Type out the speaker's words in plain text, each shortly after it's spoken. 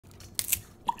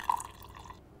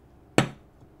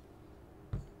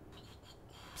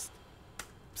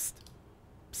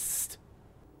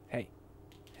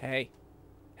Hey.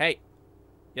 Hey.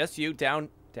 Yes, you, down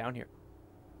here.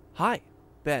 Hi,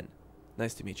 Ben.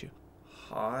 Nice to meet you.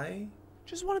 Hi?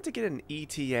 Just wanted to get an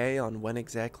ETA on when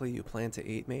exactly you plan to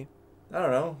eat me. I don't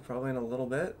know, probably in a little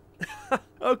bit.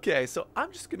 Okay, so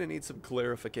I'm just gonna need some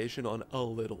clarification on a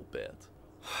little bit.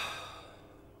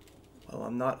 Well,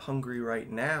 I'm not hungry right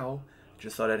now.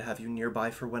 Just thought I'd have you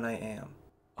nearby for when I am.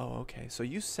 Oh, okay, so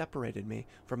you separated me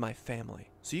from my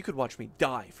family so you could watch me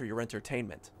die for your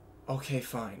entertainment. Okay,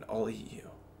 fine, I'll eat you.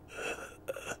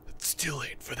 It's too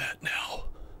late for that now.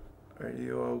 Are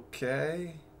you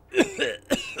okay?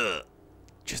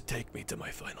 Just take me to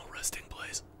my final resting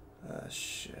place.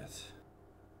 Shit.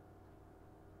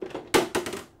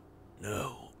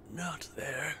 No, not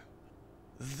there.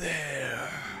 There.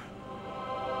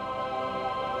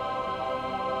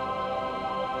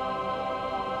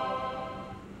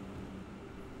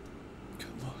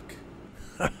 Good luck.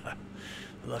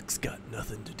 Luck's got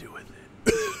nothing to do with it.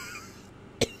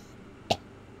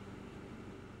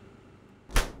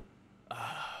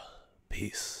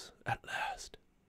 Peace at last.